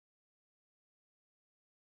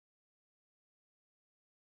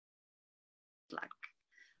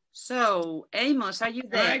So, Amos, are you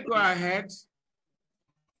there? Can I go ahead?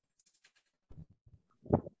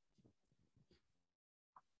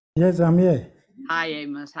 Yes, I'm here. Hi,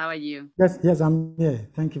 Amos. How are you? Yes, I'm here.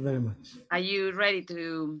 Thank you very much. Are you ready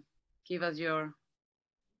to give us your...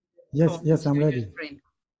 Yes, I'm ready.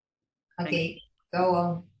 Okay, go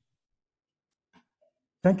on.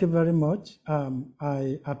 Thank you very much.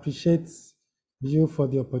 I appreciate you for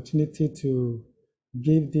the opportunity to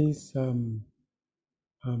give this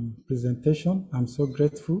presentation. I'm so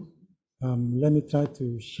grateful. Let me try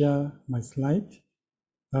to share my slide.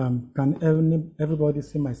 Can everybody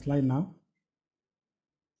see my slide now?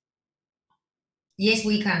 Yes,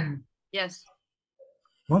 we can. Yes.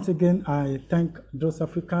 Once again, I thank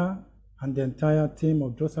DrosAfrica and the entire team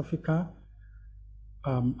of DrosAfrica,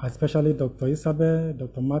 especially Dr. Isabel,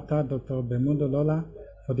 Dr. Martha, Dr. Bemundo Lola,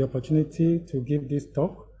 for the opportunity to give this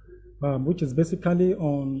talk, which is basically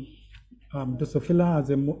on Drosophila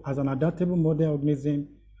as an adaptable model organism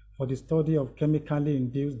for the study of chemically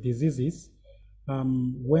induced diseases.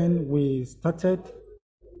 When we started,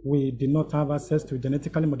 we did not have access to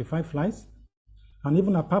genetically modified flies. And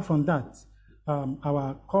even apart from that,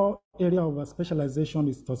 our core area of specialization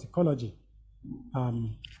is toxicology.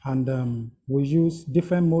 We use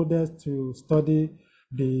different models to study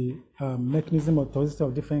the mechanism of toxicity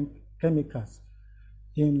of different chemicals.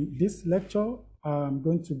 In this lecture, I'm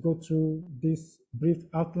going to go through this brief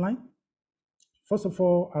outline. First of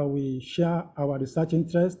all, I will share our research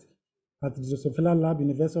interest at the Drosophila Lab,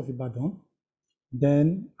 University of Ibadan.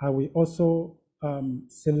 Then I will also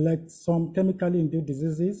select some chemically induced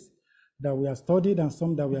diseases that we have studied and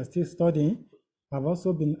some that we are still studying. I've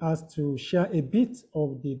also been asked to share a bit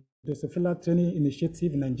of the Drosophila training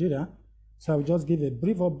initiative in Nigeria. So I will just give a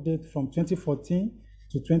brief update from 2014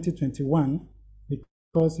 to 2021,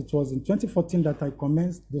 because it was in 2014 that I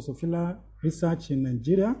commenced Drosophila research in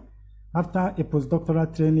Nigeria after a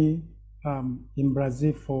postdoctoral training in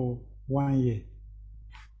Brazil for 1 year.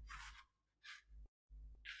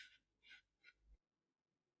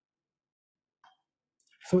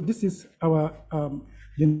 So this is our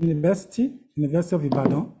University of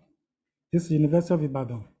Ibadan. This is University of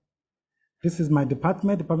Ibadan. This is my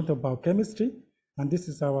Department of Biochemistry, and this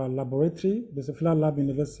is our laboratory, the Drosophila Lab,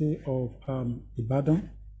 University of Ibadan.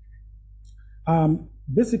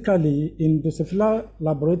 Basically, in the Drosophila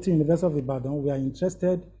Laboratory, University of Ibadan, we are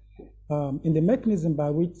interested in the mechanism by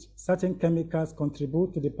which certain chemicals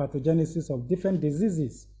contribute to the pathogenesis of different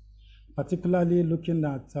diseases, particularly looking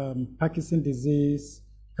at Parkinson's disease,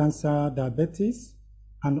 cancer, diabetes,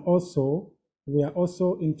 and also we are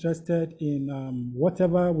also interested in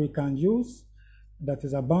whatever we can use that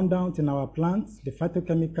is abundant in our plants, the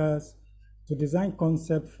phytochemicals, to design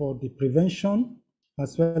concepts for the prevention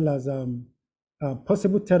as well as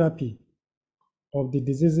possible therapy of the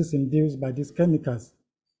diseases induced by these chemicals.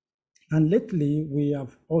 And lately, we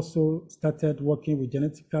have also started working with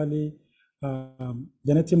genetic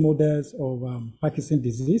models of Parkinson's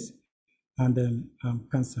disease and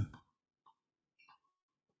cancer.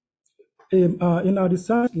 In our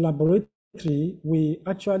research laboratory, we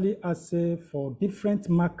actually assay for different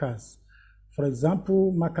markers. For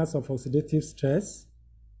example, markers of oxidative stress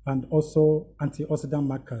and also antioxidant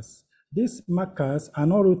markers. These markers are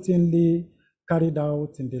not routinely carried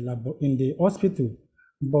out in the hospital,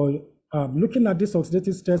 but looking at these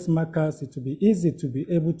oxidative stress markers, it will be easy to be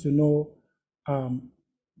able to know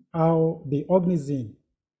how the organism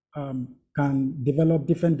can develop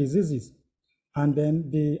different diseases. And then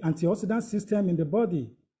the antioxidant system in the body,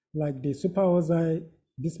 like the superoxide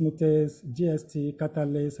dismutase, GST,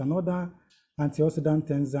 catalase, and other antioxidant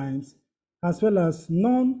enzymes, as well as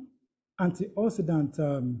non-antioxidant,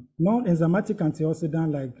 non-enzymatic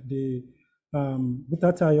antioxidant like the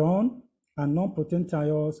glutathione and non-protein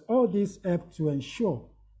thiols. All these help to ensure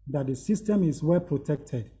that the system is well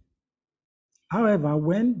protected. However,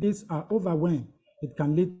 when these are overwhelmed, it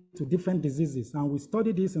can lead to different diseases. And we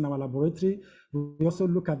study this in our laboratory. We also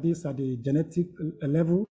look at this at the genetic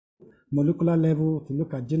level, molecular level, to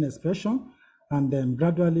look at gene expression. And then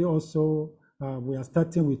gradually also, we are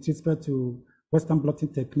starting with respect to Western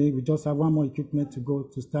blotting technique. We just have one more equipment to go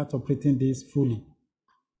to start operating this fully.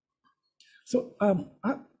 So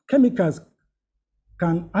chemicals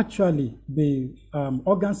can actually be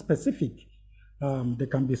organ specific. They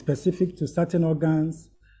can be specific to certain organs,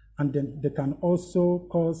 and then they can also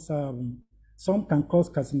cause, some can cause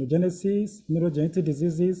carcinogenesis, neurodegenerative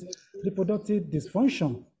diseases, reproductive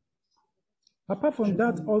dysfunction. Apart from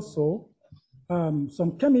that also,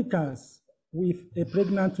 some chemicals, if a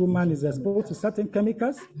pregnant woman is exposed to certain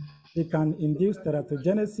chemicals, they can induce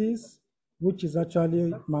teratogenesis, which is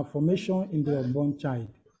actually malformation in the unborn child.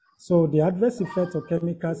 So the adverse effects of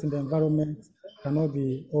chemicals in the environment cannot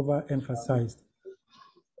be overemphasized.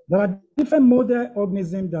 There are different model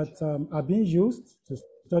organisms that are being used to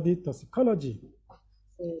study toxicology.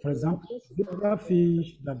 For example,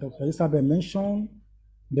 zebrafish that Dr. Isabel mentioned,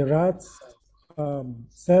 the rats,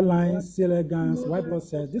 cell lines, C. elegans, white blood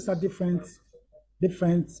cells. These are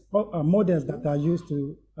different models that are used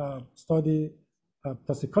to study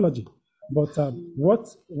toxicology. But what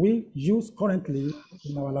we use currently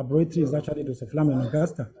in our laboratory is actually Drosophila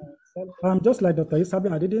melanogaster. Just like Dr.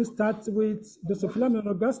 Isabel, I didn't start with Drosophila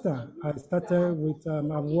melanogaster. I started with,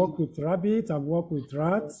 I've worked with rabbits, I've worked with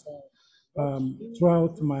rats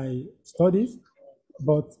throughout my studies,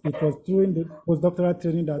 but it was during the postdoctoral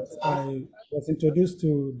training that I was introduced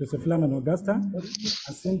to Drosophila melanogaster,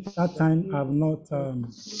 and since that time, I've not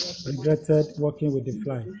regretted working with the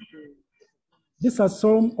fly. These are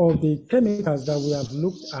some of the chemicals that we have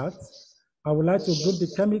looked at. I would like to group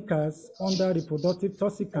the chemicals under reproductive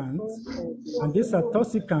toxicants, and these are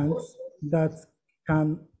toxicants that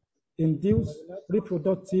can induce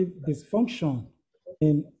reproductive dysfunction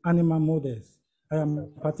in animal models. I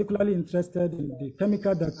am particularly interested in the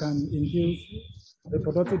chemical that can induce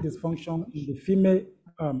reproductive dysfunction in the female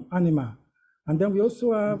animal. And then we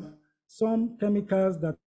also have some chemicals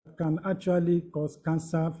that can actually cause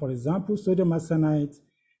cancer. For example, sodium arsenite,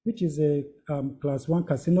 which is a class 1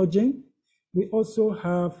 carcinogen. We also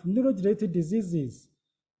have neurodegenerative diseases.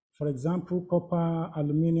 For example, copper,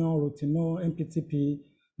 aluminum, retinol, MPTP.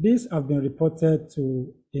 These have been reported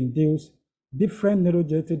to induce different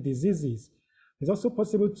neurodegenerative diseases. It's also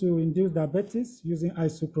possible to induce diabetes using high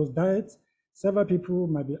sucrose diet. Several people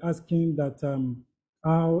might be asking that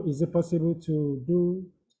how is it possible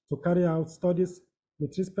to carry out studies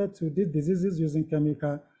with respect to these diseases using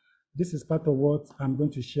chemical. This is part of what I'm going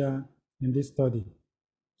to share in this study,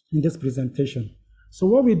 in this presentation. So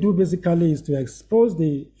what we do basically is to expose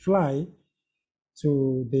the fly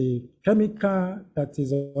to the chemical that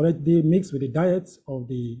is already mixed with the diet of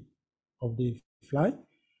the fly.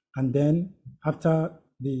 And then after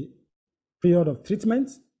the period of treatment,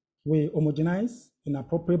 we homogenize in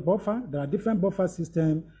appropriate buffer. There are different buffer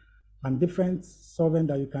systems and different solvent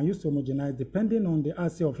that you can use to homogenize depending on the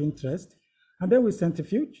assay of interest. And then we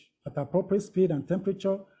centrifuge at appropriate speed and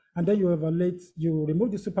temperature. And then you evaluate, you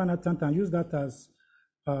remove the supernatant and use that as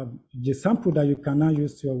the sample that you can now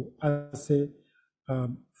use to assay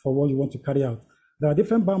for what you want to carry out. There are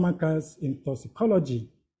different biomarkers in toxicology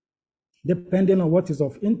depending on what is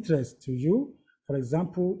of interest to you. For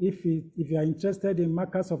example, if you are interested in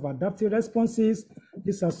markers of adaptive responses,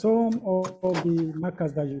 these are some of the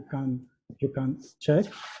markers that you can check.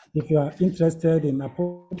 If you are interested in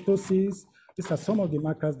apoptosis, these are some of the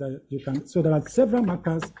markers that you can. So there are several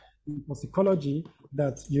markers in toxicology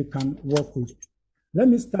that you can work with. Let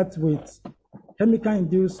me start with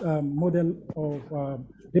chemical-induced model of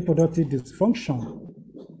reproductive dysfunction.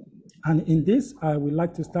 And in this, I would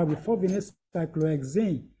like to start with 4-vinyl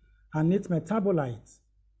cyclohexene and its metabolites.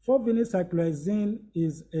 4-vinyl cyclohexene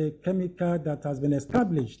is a chemical that has been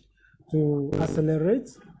established to accelerate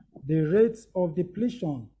the rate of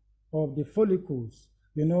depletion of the follicles.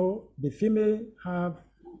 You know, the female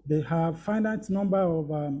they have finite number of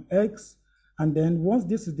eggs, and then once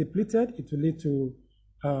this is depleted, it will lead to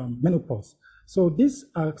menopause. So these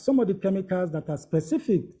are some of the chemicals that are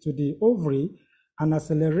specific to the ovary and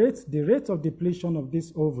accelerate the rate of depletion of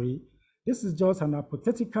this ovary. This is just an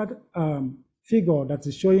hypothetical figure that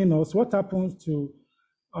is showing us what happens to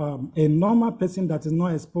a normal person that is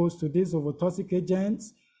not exposed to these ovotoxic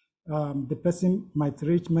agents. The person might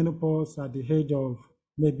reach menopause at the age of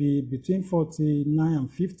maybe between 49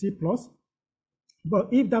 and 50 plus. But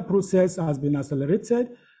if that process has been accelerated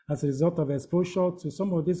as a result of exposure to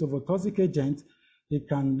some of these ovotoxic agents, it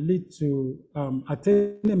can lead to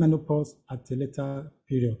attaining menopause at a later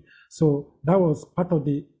period. So that was part of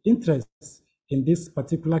the interest in this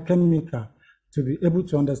particular chemical, to be able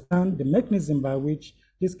to understand the mechanism by which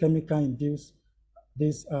this chemical induces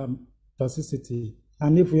this toxicity.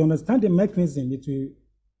 And if we understand the mechanism, it will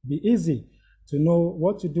be easy to know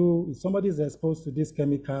what to do if somebody is exposed to this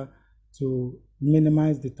chemical to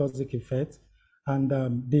minimize the toxic effect. And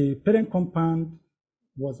the parent compound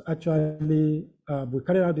was actually, we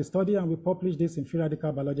carried out the study and we published this in Free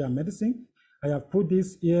Radical Biology and Medicine. I have put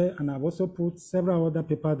this here, and I've also put several other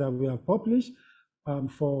papers that we have published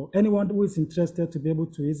for anyone who is interested to be able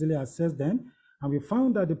to easily access them. And we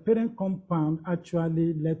found that the parent compound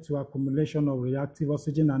actually led to accumulation of reactive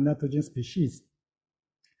oxygen and nitrogen species.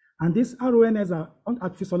 And these RONs are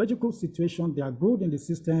at physiological situation, they are good in the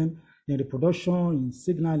system, in reproduction, in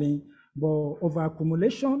signaling, but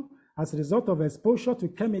overaccumulation as a result of exposure to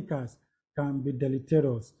chemicals can be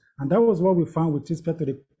deleterious. And that was what we found with respect to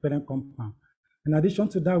the parent compound. In addition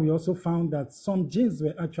to that, we also found that some genes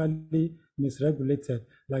were actually misregulated,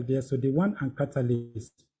 like the SOD1 and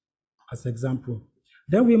catalyst, as example.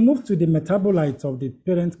 Then we moved to the metabolites of the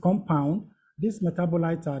parent compound. These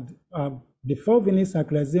metabolites are the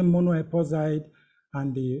 4-vinylcyclazine monoeposide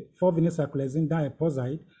and the 4-vinylcyclazine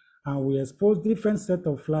diaposide. And we exposed different set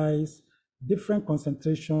of flies, different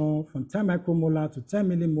concentration from 10 micromolar to 10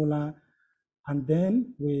 millimolar. And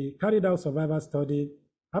then we carried out survival study.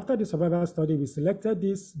 After the survival study, we selected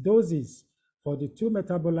these doses for the 2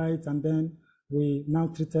 metabolites, and then we now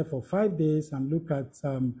treated for 5 days and look at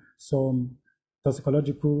some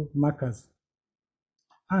toxicological markers.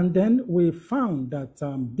 And then we found that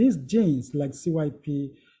these genes like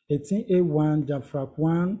CYP, 18A1,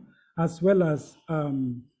 JAFRAC1, as well as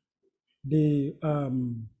the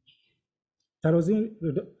tyrosine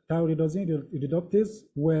reductase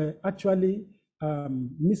were actually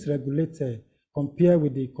misregulated compared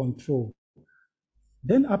with the control.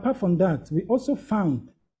 Then apart from that, we also found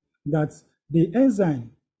that the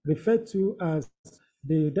enzyme referred to as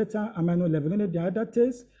the delta amino levolinate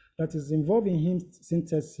dehydratase that is involved in heme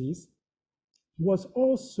synthesis was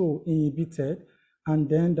also inhibited. And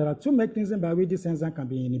then there are 2 mechanisms by which this enzyme can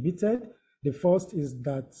be inhibited. The first is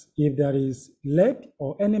that if there is lead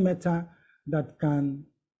or any metal that can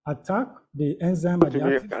attack the enzyme at the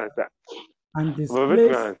active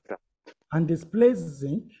and displace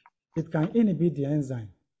zinc, it can inhibit the enzyme.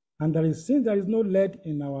 And there is, since there is no lead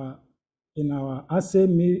in our assay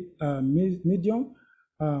medium,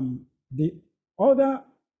 the other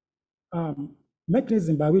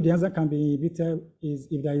mechanism by which the enzyme can be inhibited is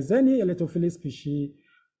if there is any electrophilic species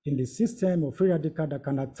in the system or free radical that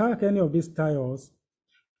can attack any of these tires,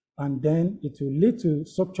 and then it will lead to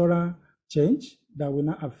structural change that will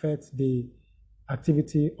not affect the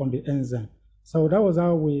activity on the enzyme. So that was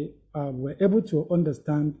how we were able to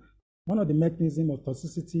understand one of the mechanisms of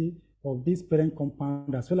toxicity of this parent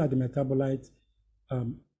compound, as well as the metabolite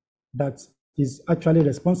that is actually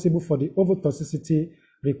responsible for the ovotoxicity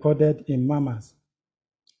recorded in mammals.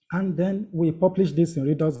 And then we published this in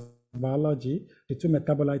Reader's Biology, the 2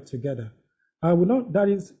 metabolites together. I will not, that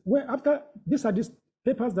is, where after, these are these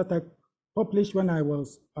papers that I published when I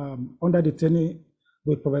was under the training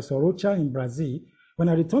with Professor Rocha in Brazil. When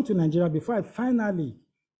I returned to Nigeria, before I finally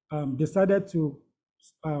decided to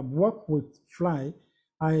work with fly,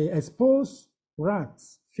 I exposed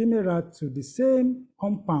rats, female rats, to the same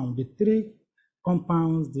compound, the 3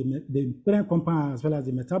 compounds, the parent compound as well as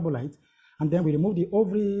the metabolite. And then we removed the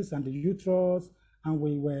ovaries and the uterus, and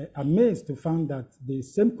we were amazed to find that the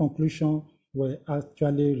same conclusion were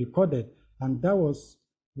actually recorded. And that was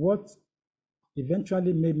what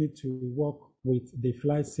eventually made me to work with the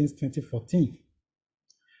fly since 2014.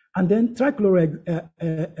 And then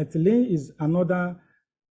trichloroethylene is another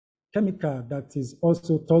chemical that is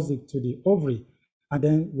also toxic to the ovary. And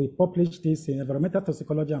then we published this in Environmental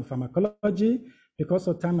Toxicology and Pharmacology. Because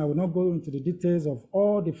of time, I will not go into the details of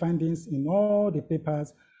all the findings in all the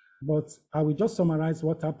papers, but I will just summarize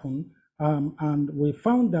what happened. And we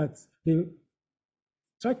found that the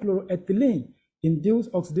trichloroethylene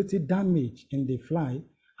induced oxidative damage in the fly.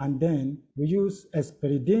 And then we use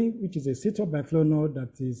hesperidine, which is a cetobifluonol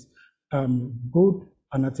that is good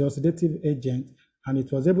an antioxidative agent, and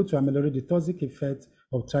it was able to ameliorate the toxic effect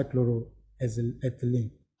of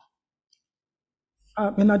trichloroethylene.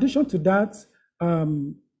 In addition to that,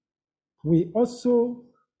 we also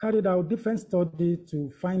carried out different studies to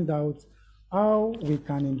find out how we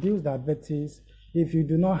can induce diabetes if you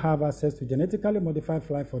do not have access to genetically modified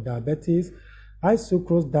fly for diabetes. High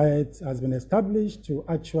sucrose diet has been established to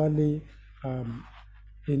actually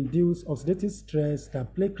induce oxidative stress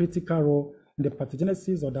that play critical role in the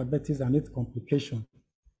pathogenesis of diabetes and its complications.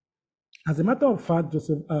 As a matter of fact,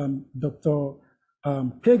 Dr.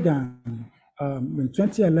 Kagan in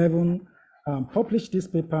 2011 published this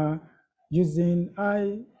paper using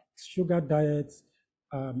high sugar diets,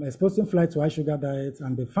 exposing fly to high sugar diets,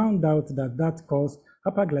 and they found out that that caused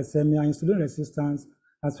hyperglycemia, insulin resistance,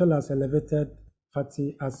 as well as elevated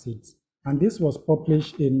fatty acids. And this was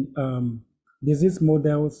published in Disease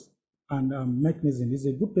Models and Mechanism. It's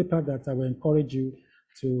a good paper that I will encourage you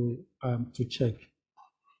to check.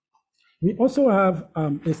 We also have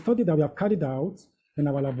a study that we have carried out in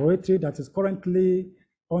our laboratory that is currently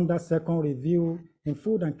under second review in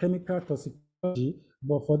food and chemical toxicology.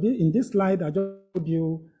 But for in this slide, I just showed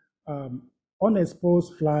you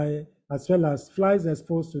unexposed fly, as well as flies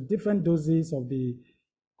exposed to different doses of the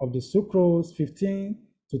sucrose, 15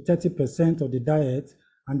 to 30% of the diet.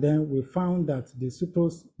 and then we found that the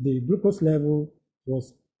glucose level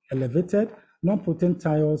was elevated, non-potent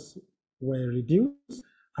thiols were reduced,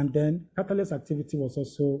 and then catalase activity was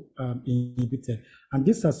also inhibited. And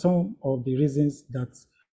these are some of the reasons that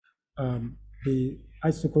the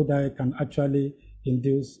high sucrose diet can actually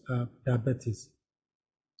induce diabetes.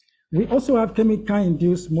 We also have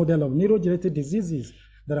chemical-induced model of neurodegenerative diseases.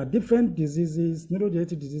 There are different diseases,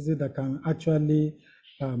 neurodegenerative diseases that can actually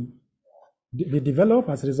be developed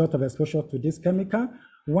as a result of exposure to this chemical.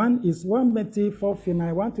 One is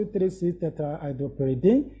 1-methylphenol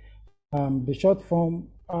 1,2,3,6-tetrahydropyridine. The short form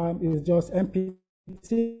is just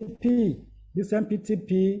MPTP. This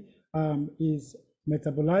MPTP is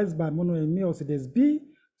metabolized by monoamine oxidase B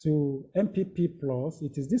to MPP+.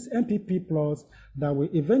 It is this MPP+ that will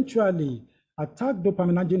eventually attack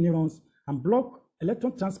dopaminergic neurons and block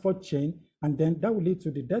electron transport chain, and then that will lead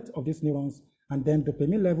to the death of these neurons, and then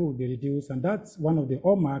dopamine level will be reduced, and that's one of the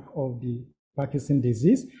hallmarks of the Parkinson's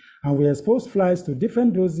disease. And we exposed flies to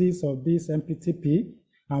different doses of this MPTP,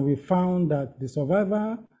 and we found that the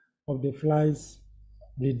survival of the flies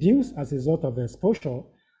reduced as a result of exposure.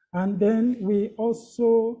 And then we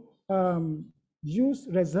also use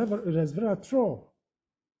resveratrol.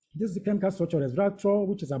 This is the chemical structure of resveratrol,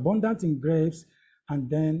 which is abundant in grapes. And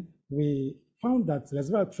then we found that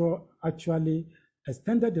resveratrol actually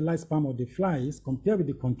extended the lifespan of the flies compared with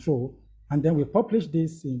the control. And then we published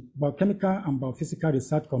this in Biochemical and Biophysical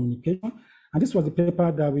Research Communication. And this was the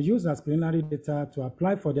paper that we used as preliminary data to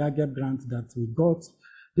apply for the AGEP grant that we got.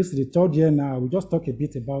 This is the third year now. We'll just talk a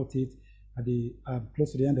bit about it at the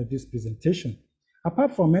close to the end of this presentation.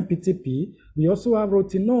 Apart from MPTP, we also have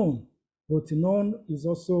rotenone. Rotenone is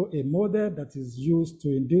also a model that is used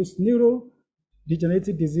to induce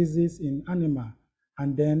neurodegenerative diseases in animals.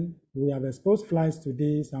 And then we have exposed flies to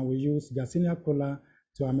this, and we use Garcinia cola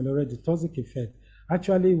to ameliorate the toxic effect.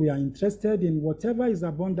 Actually, we are interested in whatever is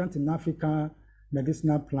abundant in Africa,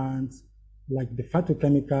 medicinal plants, like the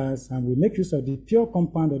phytochemicals, and we make use of the pure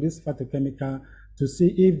compound of this phytochemical to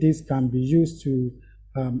see if this can be used to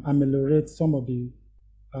ameliorate some of the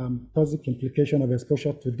toxic implication of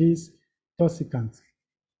exposure to these toxicants.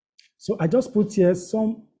 So I just put here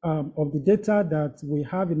some of the data that we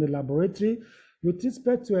have in the laboratory with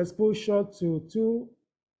respect to exposure to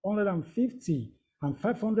 250 and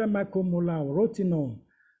 500 micromolar of rotenone.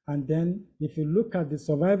 And then if you look at the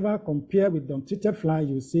survivor compared with the untreated fly,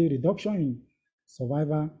 you see reduction in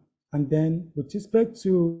survivor. And then with respect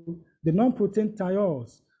to the non-protein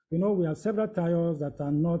thiols, we have several thiols that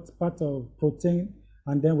are not part of protein,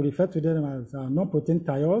 and then we refer to them as non-protein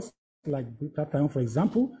thiols, like glutathione, for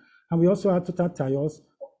example. And we also have total thiols.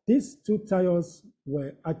 These two thiols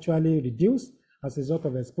were actually reduced as a result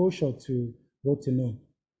of exposure to rotenone.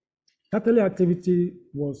 Catalase activity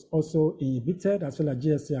was also inhibited, as well as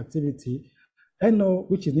GSC activity. NO,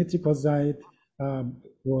 which is nitric oxide,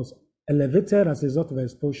 was elevated as a result of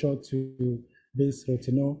exposure to this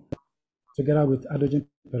rotenone, together with hydrogen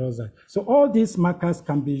peroxide. So all these markers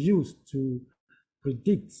can be used to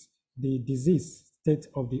predict the disease state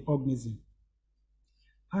of the organism.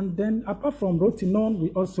 And then apart from rotenone, we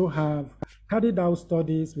also have carried out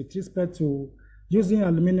studies with respect to using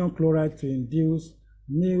aluminum chloride to induce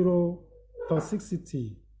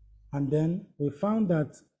neurotoxicity. And then we found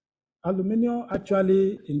that aluminum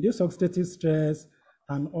actually induces oxidative stress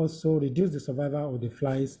and also reduce the survival of the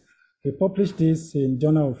flies. We published this in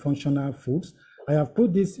Journal of Functional Foods. I have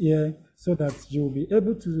put this here so that you will be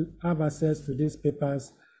able to have access to these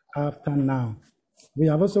papers after now. We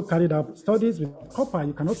have also carried out studies with copper.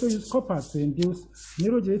 You can also use copper to induce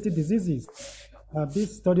neurodegenerative diseases.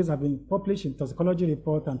 These studies have been published in Toxicology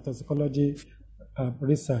Report and Toxicology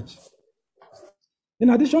Research. In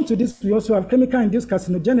addition to this, we also have chemical-induced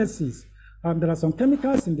carcinogenesis. There are some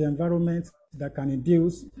chemicals in the environment that can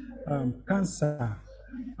induce cancer.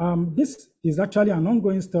 This is actually an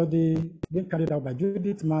ongoing study being carried out by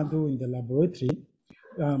Judith Madu in the laboratory.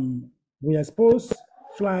 We expose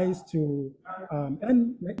flies to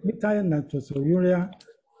N-methyl nitrosourea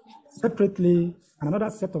separately, and another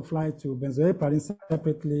set of flies to benzoyl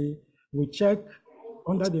separately. We check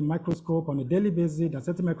under the microscope on a daily basis, the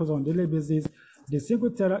certain microscope on a daily basis, the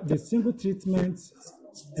single treatment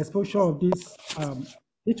exposure of this.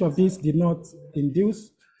 Each of these did not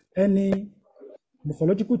induce any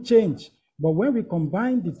morphological change. But when we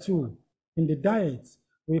combine the two in the diet,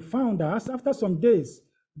 we found that after some days,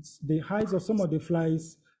 the hides of some of the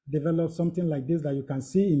flies develop something like this that you can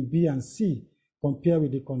see in B and C compared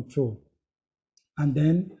with the control. And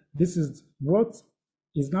then this is what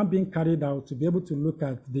is now being carried out to be able to look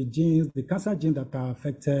at the genes, the cancer genes that are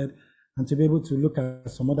affected, and to be able to look at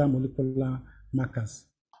some other molecular markers.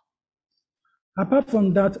 Apart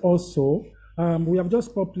from that also, we have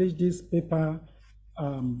just published this paper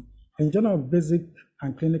in Journal of Basic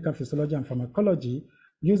and Clinical Physiology and Pharmacology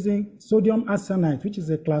using sodium arsenite, which is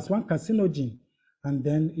a class 1 carcinogen, and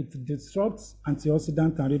then it disrupts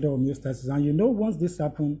antioxidant and redox homeostasis. And you know, once this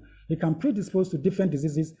happens, it can predispose to different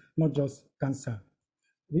diseases, not just cancer.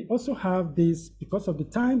 We also have this, because of the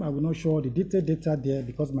time, I will not show the detailed data there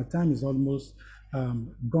because my time is almost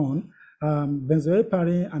gone.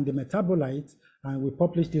 Benzoyl and the metabolites, and we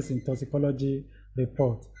published this in toxicology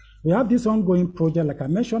report. We have this ongoing project, like I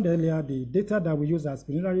mentioned earlier, the data that we use as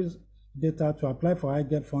preliminary data to apply for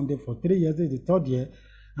IGEP funding for 3 years, this is the 3rd year,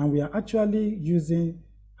 and we are actually using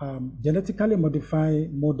genetically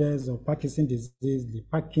modified models of Parkinson's disease, the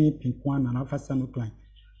Parkin, PINK1, and alpha-synuclein.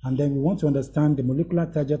 And then we want to understand the molecular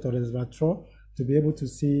target of resveratrol to be able to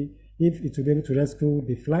see if it will be able to rescue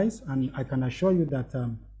the flies. And I can assure you that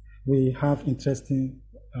we have interesting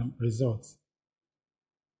results.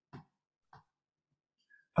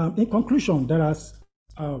 In conclusion,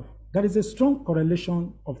 there is a strong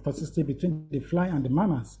correlation of toxicity between the fly and the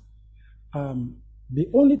mammals. The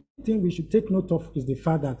only thing we should take note of is the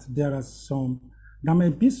fact that there may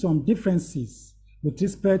be some differences with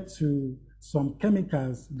respect to some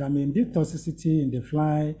chemicals that may induce toxicity in the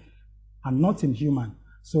fly and not in human.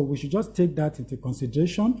 So we should just take that into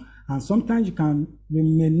consideration. And sometimes you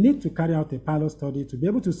may need to carry out a pilot study to be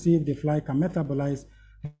able to see if the fly can metabolize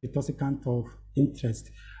the toxicant of interest.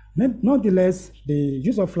 Nonetheless, the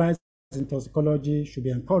use of flies in toxicology should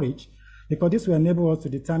be encouraged because this will enable us to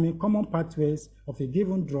determine common pathways of a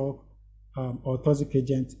given drug or toxic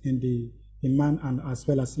agent in man and as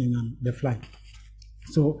well as in the fly.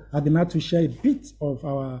 So I'd like to share a bit of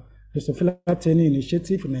our Drosophila training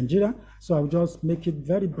initiative in Nigeria. So I'll just make it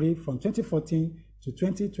very brief from 2014 to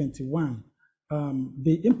 2021.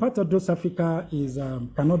 The impact of DrosAfrica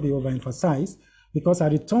cannot be overemphasized because I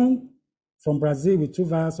returned from Brazil with 2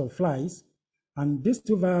 vials of flies, and these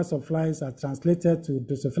 2 vials of flies are translated to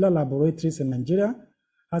Drosophila laboratories in Nigeria,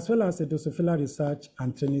 as well as the Drosophila Research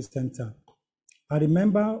and Training Center. I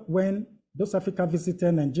remember when DrosAfrica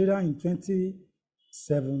visited Nigeria in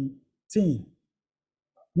 2017.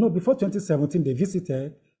 No, before 2017, they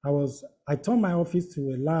visited. I turned my office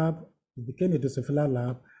to a lab. It became a Drosophila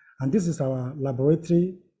lab. And this is our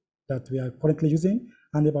laboratory that we are currently using.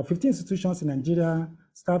 And about 15 institutions in Nigeria,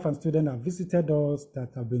 staff and students have visited us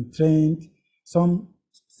that have been trained. Some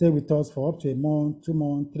stay with us for up to a month, 2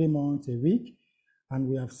 months, 3 months, a week. And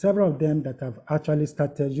we have several of them that have actually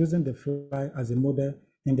started using the fly as a model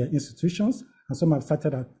in their institutions. And some have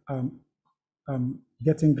started at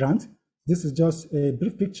getting grants. This is just a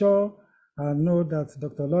brief picture. I know that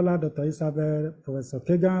Dr. Lola, Dr. Isabel, Professor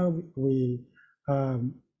Kegan will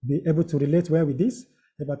be able to relate well with this.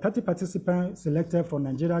 About 30 participants selected from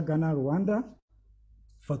Nigeria, Ghana, Rwanda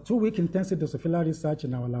for 2-week intensive Drosophila research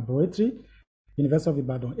in our laboratory, University of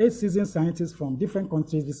Ibadan. 8 seasoned scientists from different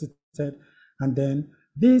countries visited. And then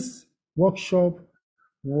this workshop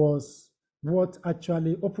was what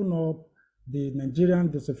actually opened up the Nigerian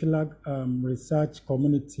Drosophila research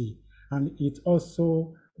community. And it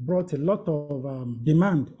also brought a lot of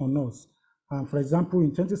demand on us. For example,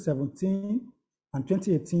 in 2017 and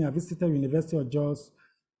 2018, I visited University of Jos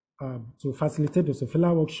to facilitate the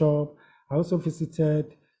Drosophila workshop. I also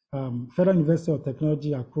visited Federal University of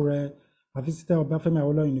Technology, Akure. I visited Obafemi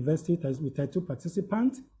Awolowo University with 32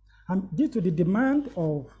 participants. And due to the demand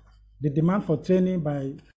for training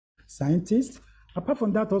by scientists, apart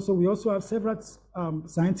from that also, we also have several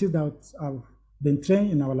scientists that have been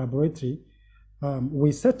trained in our laboratory.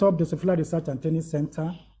 We set up the Drosophila Research and Training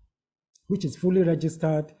Center, which is fully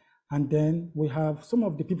registered. And then we have some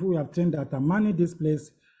of the people we have trained that are manning this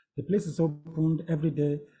place. The place is opened every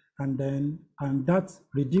day, and that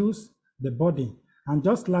reduced the burden. And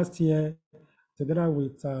just last year, together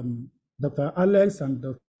with Dr. Alex and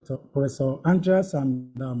Dr. Professor Andreas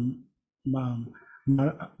and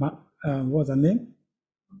what's her name?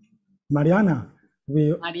 Mariana.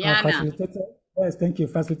 We facilitated, yes, thank you,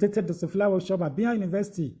 facilitated the Drosophila workshop at Bia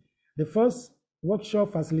University. The first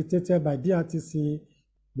workshop facilitated by DRTC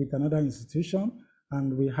with another institution,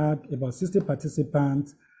 and we had about 60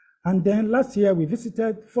 participants. And then last year we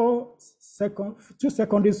visited 2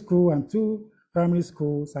 secondary schools and 2 primary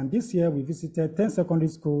schools, and this year we visited 10 secondary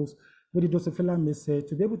schools with the Drosophila message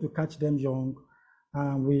to be able to catch them young.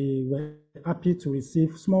 We were happy to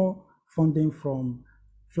receive small funding from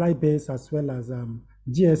Flybase as well as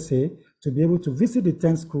GSA to be able to visit the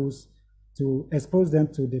 10 schools to expose them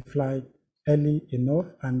to the fly early enough,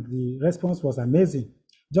 and the response was amazing.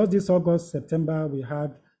 Just this August, September, we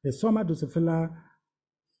had a summer Drosophila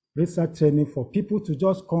research training for people to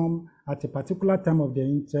just come at a particular time of their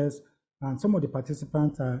interest, and some of the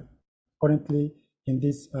participants are currently in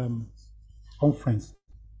this conference.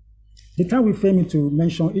 The time we frame to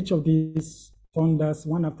mention each of these funders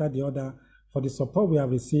one after the other for the support we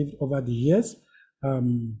have received over the years.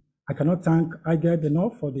 I cannot thank IGED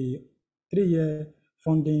enough for the 3-year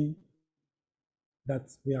funding that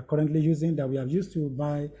we are currently using, that we have used to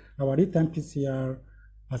buy our real-time PCR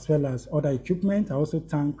as well as other equipment. I also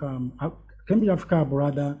thank Chemically-Africa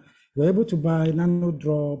Abolaji. We were able to buy nano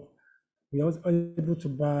drop. We were also able to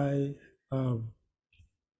buy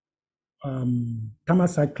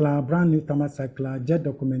thermocycler, brand new thermocycler, jet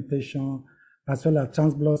documentation, as well as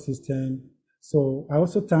transblood system. So I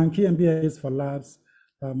also thank EMBAs for labs.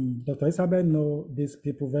 Dr. Isabel know these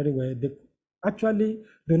people very well. They actually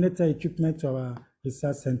donated equipment to our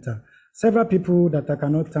research center. Several people that I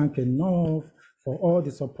cannot thank enough for all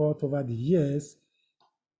the support over the years.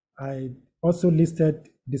 I also listed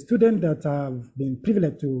the students that have been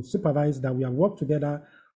privileged to supervise, that we have worked together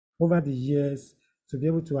over the years to be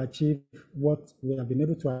able to achieve what we have been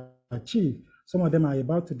able to achieve. Some of them are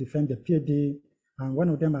about to defend the PhD, and one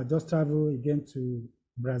of them has just traveled again to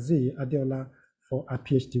Brazil, Adeola, for a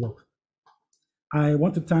PhD work. I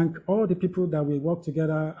want to thank all the people that we work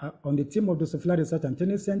together on the team of the Drosophila Research and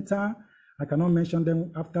Training Center. I cannot mention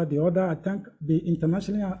them after the other. I thank the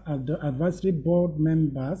International Advisory Board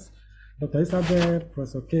members, Dr. Isabel,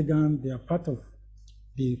 Professor Kagan. They are part of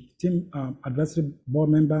the team advisory board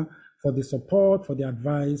member for the support, for the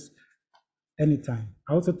advice, anytime.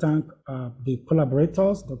 I also thank the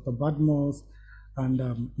collaborators, Dr. Badmos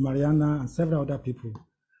and Mariana and several other people.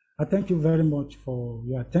 I thank you very much for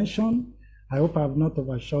your attention. I hope I have not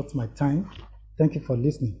overshot my time. Thank you for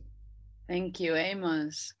listening. Thank you,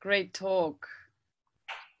 Amos. Great talk.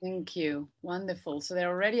 Thank you. Wonderful. So there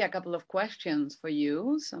are already a couple of questions for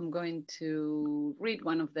you. So I'm going to read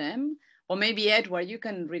one of them. Or maybe Edward, you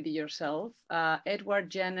can read it yourself. Edward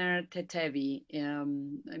Jenner Tetevi.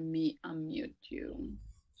 Let me unmute you.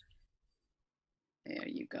 There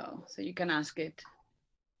you go. So you can ask it.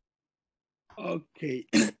 Okay.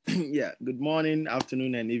 Yeah. Good morning,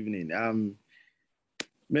 afternoon, and evening.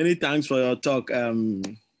 Many thanks for your talk,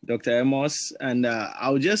 Dr. Amos. And I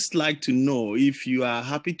would just like to know if you are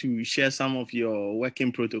happy to share some of your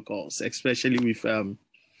working protocols, especially with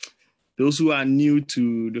those who are new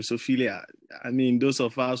to Drosophila. I mean, those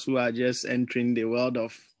of us who are just entering the world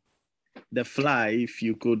of the fly, if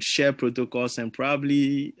you could share protocols and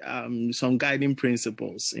probably some guiding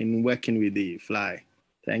principles in working with the fly.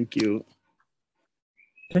 Thank you.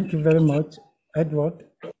 Thank you very much, Edward.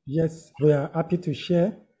 Yes, we are happy to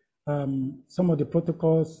share some of the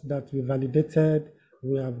protocols that we validated.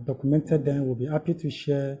 We have documented them. We'll be happy to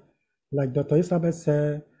share. Like Dr. Isabel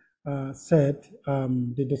said,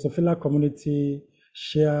 the Drosophila community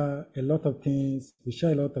share a lot of things. We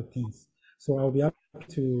share a lot of things. So I'll be happy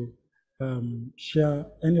to share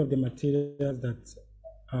any of the materials that,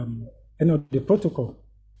 any of the protocol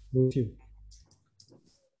with you.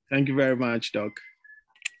 Thank you very much, Doc.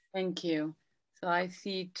 Thank you. So I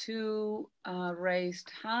see two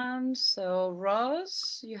raised hands. So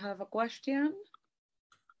Ross, you have a question?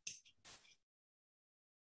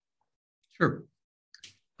 Sure.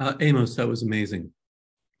 Amos, that was amazing.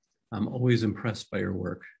 I'm always impressed by your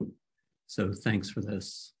work. So thanks for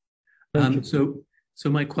this. So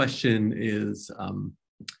my question is, I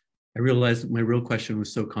realized my real question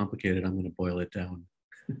was so complicated, I'm going to boil it down.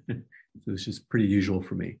 This is pretty usual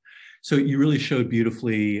for me. So you really showed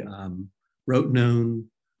beautifully rotenone,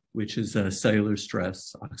 which is cellular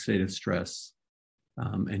stress, oxidative stress,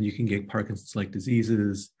 and you can get Parkinson's-like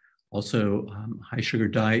diseases. Also, high sugar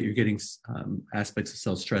diet, you're getting aspects of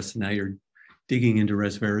cell stress, and now you're digging into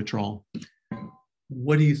resveratrol.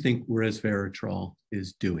 What do you think resveratrol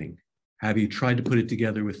is doing? Have you tried to put it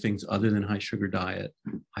together with things other than high sugar diet,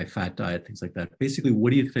 high fat diet, things like that? Basically,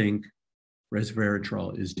 what do you think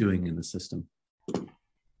resveratrol is doing in the system?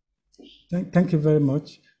 Thank you very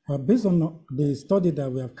much. Based on the study that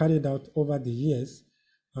we have carried out over the years,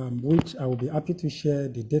 which I will be happy to share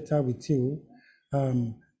the data with you,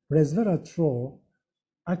 resveratrol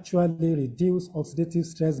actually reduces oxidative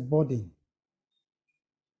stress burden.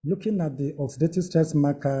 Looking at the oxidative stress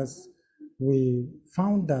markers, we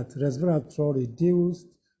found that resveratrol reduced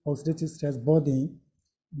oxidative stress burden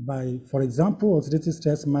by, for example, oxidative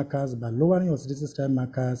stress markers, by lowering oxidative stress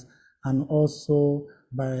markers, and also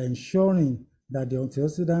by ensuring that the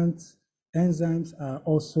antioxidant enzymes are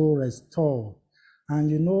also restored. And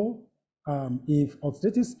you know, if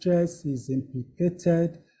oxidative stress is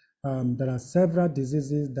implicated, there are several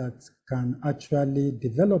diseases that can actually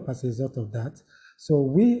develop as a result of that. So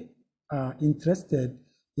we are interested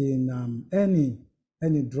in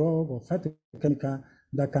any drug or phytochemical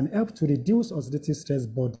that can help to reduce oxidative stress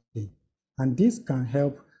body. And this can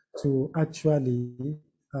help to actually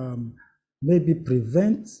maybe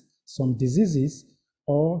prevent some diseases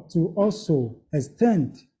or to also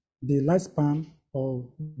extend the lifespan of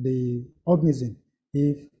the organism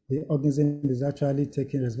if the organism is actually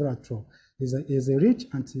taking resveratrol. Is a rich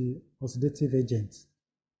anti-oxidative agent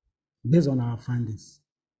based on our findings.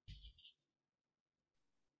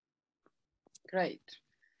 Great.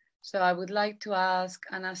 So I would like to ask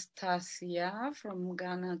Anastasia from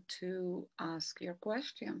Ghana to ask your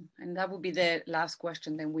question. And that will be the last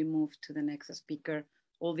question, then we move to the next speaker.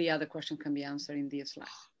 All the other questions can be answered in the slide.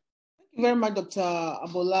 Thank you very much, Dr.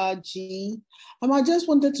 Abolaji. I just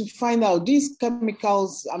wanted to find out these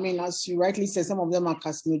chemicals, I mean, as you rightly said, some of them are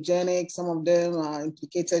carcinogenic, some of them are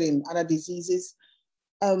implicated in other diseases.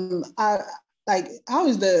 How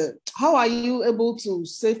are you able to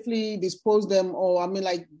safely dispose them, or I mean,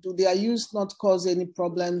 like, do their use not cause any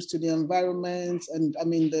problems to the environment and I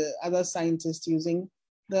mean the other scientists using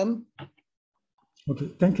them?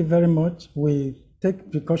 Okay, thank you very much. We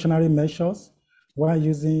take precautionary measures while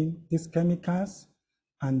using these chemicals,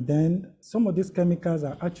 and then some of these chemicals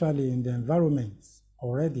are actually in the environment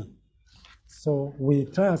already. So we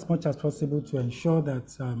try as much as possible to ensure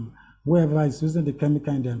that whoever is using the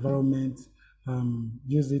chemical in the environment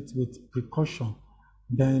use it with precaution.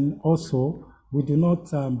 Then also, we do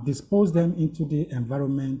not dispose them into the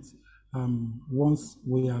environment once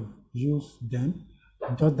we have used them,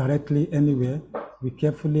 just directly anywhere. We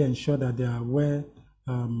carefully ensure that they are well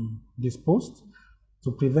disposed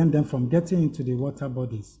to prevent them from getting into the water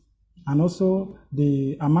bodies. And also,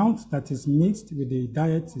 the amount that is mixed with the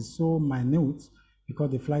diet is so minute because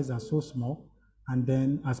the flies are so small. And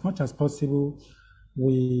then, as much as possible,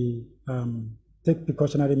 we take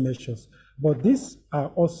precautionary measures. But these are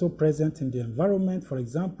also present in the environment. For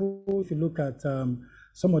example, if you look at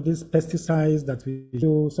some of these pesticides that we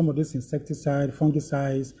use, some of these insecticides,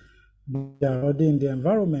 fungicides, they are already in the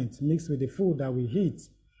environment mixed with the food that we eat.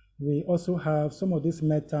 We also have some of these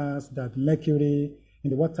metals, that mercury in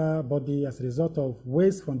the water body as a result of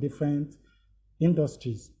waste from different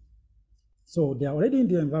industries. So they are already in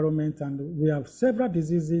the environment, and we have several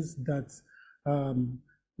diseases that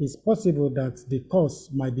it's possible that the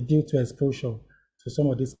cause might be due to exposure to some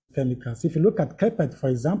of these chemicals. If you look at carpet, for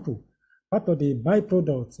example, part of the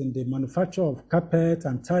byproducts in the manufacture of carpet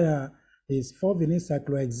and tire is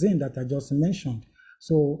 4-vinyl-cyclohexane that I just mentioned.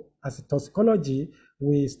 So as a toxicology,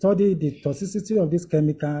 we study the toxicity of these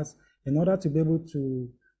chemicals in order to be able to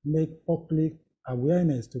make public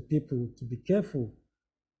awareness to people to be careful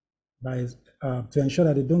by to ensure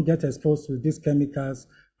that they don't get exposed to these chemicals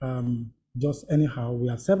just anyhow. We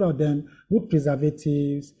have several of them, wood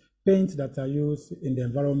preservatives, paints that are used in the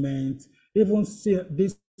environment, even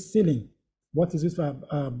this sealing. What is used for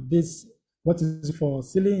what is used for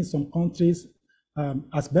sealing in some countries?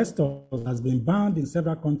 Asbestos has been banned in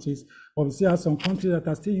several countries, but we see some countries that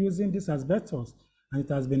are still using this asbestos, and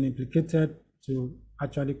it has been implicated to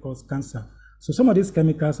actually cause cancer. So some of these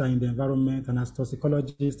chemicals are in the environment, and as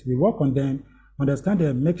toxicologists, we work on them, understand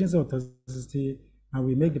the mechanism of toxicity, and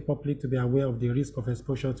we make the public to be aware of the risk of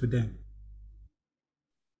exposure to them.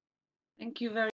 Thank you very